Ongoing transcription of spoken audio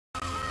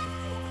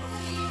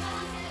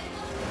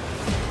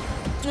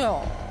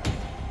Oh,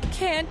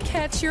 can't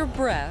catch your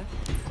breath.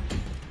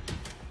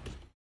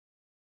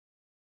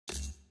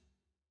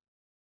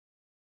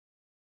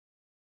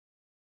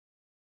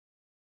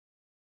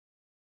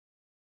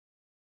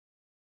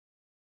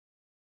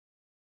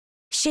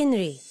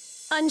 Shinri,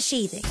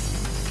 unsheathing.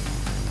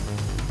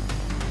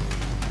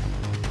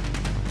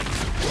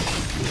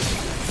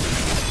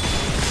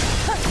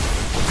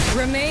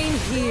 Remain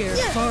here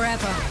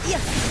forever.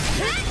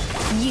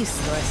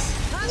 Useless.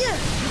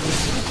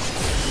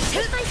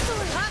 Take my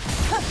sword.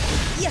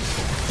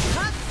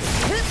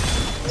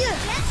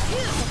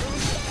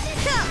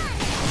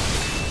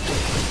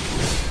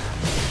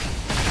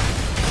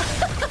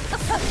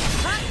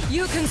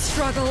 You can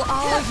struggle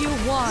all you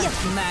want,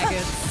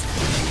 maggots.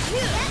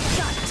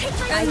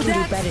 I can do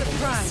better the than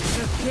price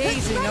of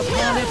gazing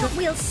upon it.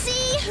 We'll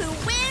see who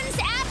wins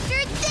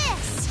after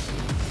this.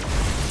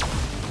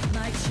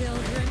 My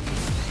children,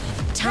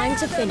 Time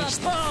to tear them finish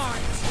this. apart.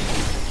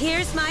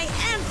 Here's my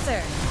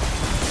answer.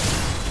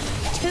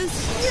 Too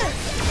slow.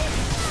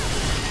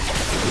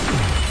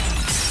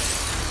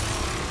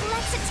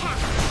 Let's attack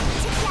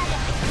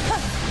together.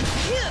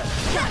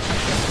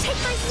 Take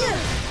my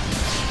sword.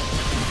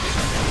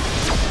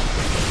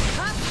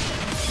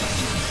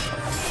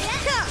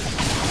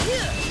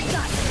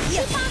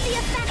 Keep on the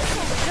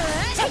offensive.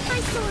 Take my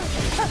sword.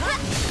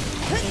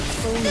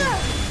 It's only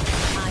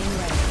I'm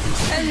ready.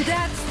 And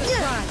that's the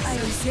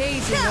price of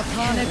gazing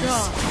upon a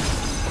god.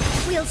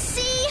 We'll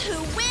see who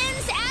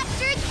wins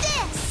after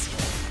this.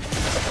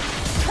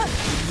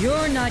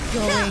 You're not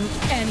going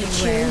Chill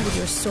anywhere. with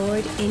your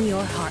sword in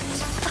your heart.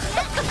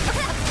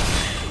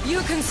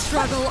 You can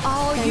struggle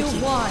all Thank you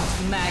you. want,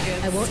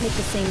 maggots. I won't make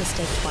the same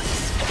mistake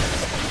twice.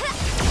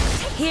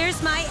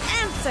 Here's my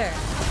answer.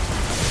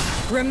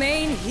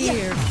 Remain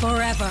here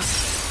forever.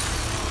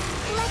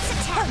 Let's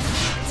attack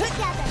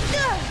together.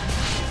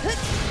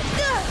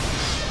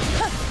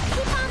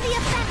 Keep on the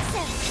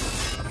offensive.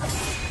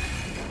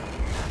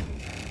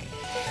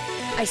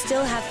 I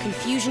still have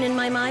confusion in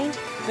my mind,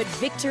 but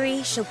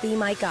victory shall be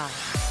my guide.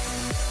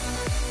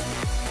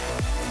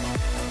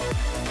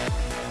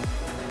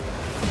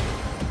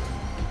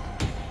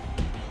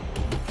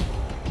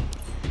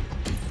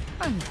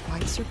 I'm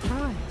quite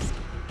surprised.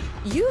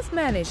 You've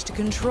managed to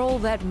control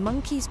that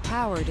monkey's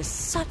power to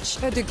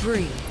such a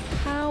degree.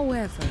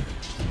 However,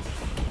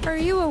 are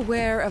you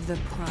aware of the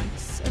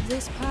price of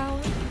this power?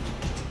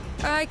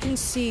 I can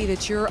see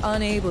that you're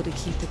unable to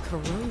keep the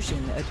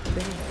corrosion at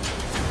bay.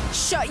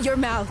 Shut your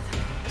mouth!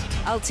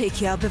 I'll take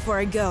you out before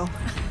I go.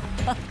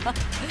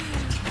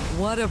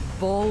 What a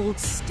bold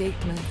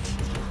statement.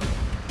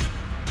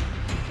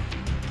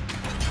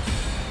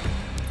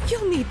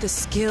 You'll need the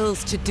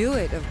skills to do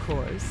it, of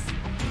course.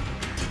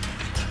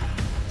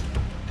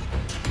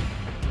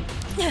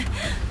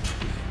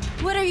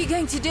 What are you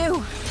going to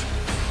do?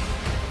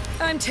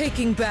 I'm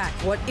taking back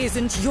what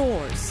isn't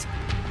yours.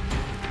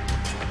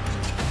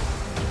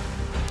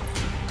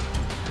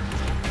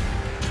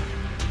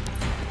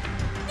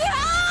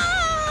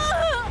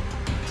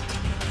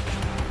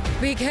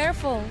 Be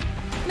careful.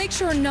 Make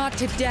sure not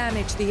to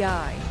damage the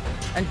eye.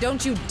 And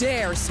don't you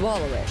dare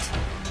swallow it.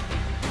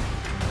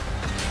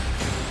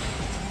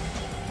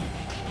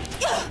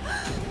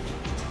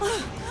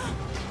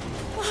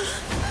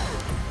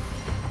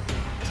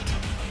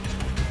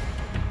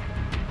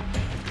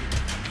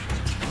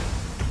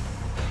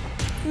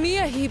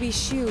 Miyahibi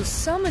Shu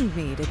summoned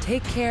me to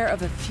take care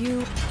of a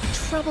few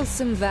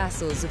troublesome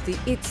vassals of the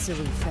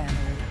Itsuru family.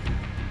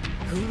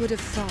 Who would have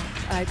thought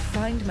I'd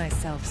find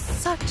myself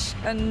such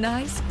a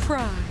nice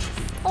prize?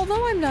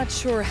 Although I'm not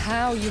sure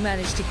how you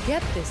managed to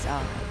get this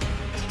eye,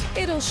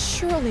 it'll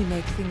surely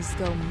make things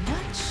go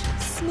much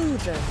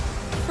smoother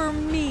for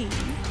me.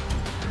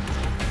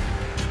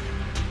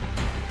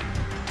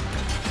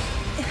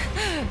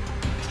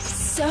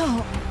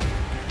 So,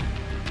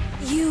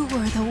 you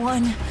were the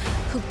one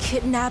who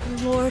kidnapped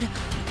Lord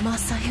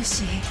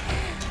Masayoshi.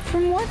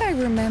 From what I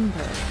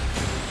remember,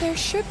 there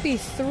should be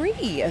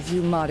 3 of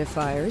you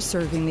modifiers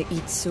serving the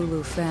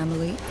Itsuru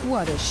family.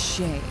 What a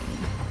shame.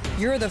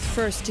 You're the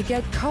first to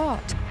get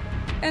caught.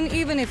 And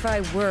even if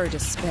I were to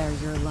spare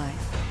your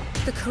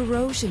life, the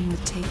corrosion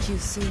would take you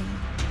soon,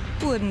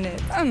 wouldn't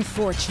it?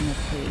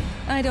 Unfortunately,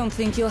 I don't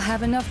think you'll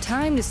have enough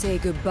time to say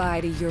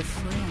goodbye to your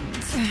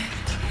friends.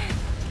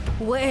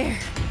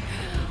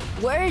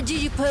 Where did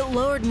you put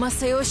Lord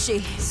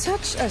Masayoshi?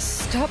 Such a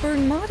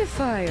stubborn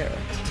modifier.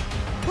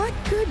 What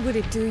good would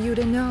it do you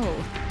to know?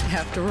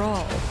 After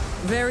all,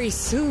 very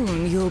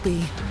soon you'll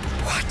be...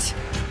 What?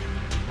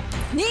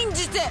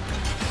 Ninjutsu!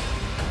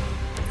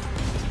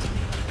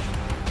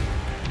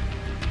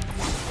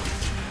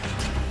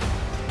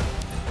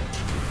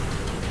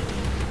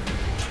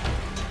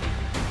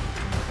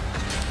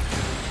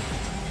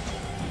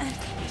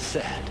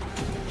 Sad,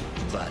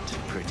 but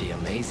pretty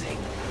amazing.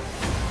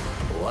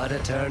 What a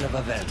turn of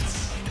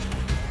events.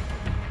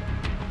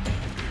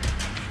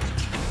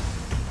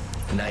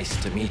 Nice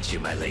to meet you,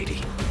 my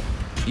lady.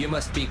 You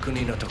must be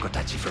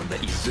Kunonikotachi from the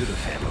Izuru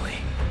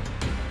family.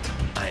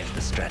 I am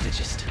the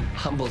strategist,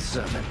 humble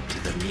servant to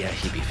the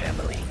Miyahibi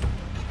family.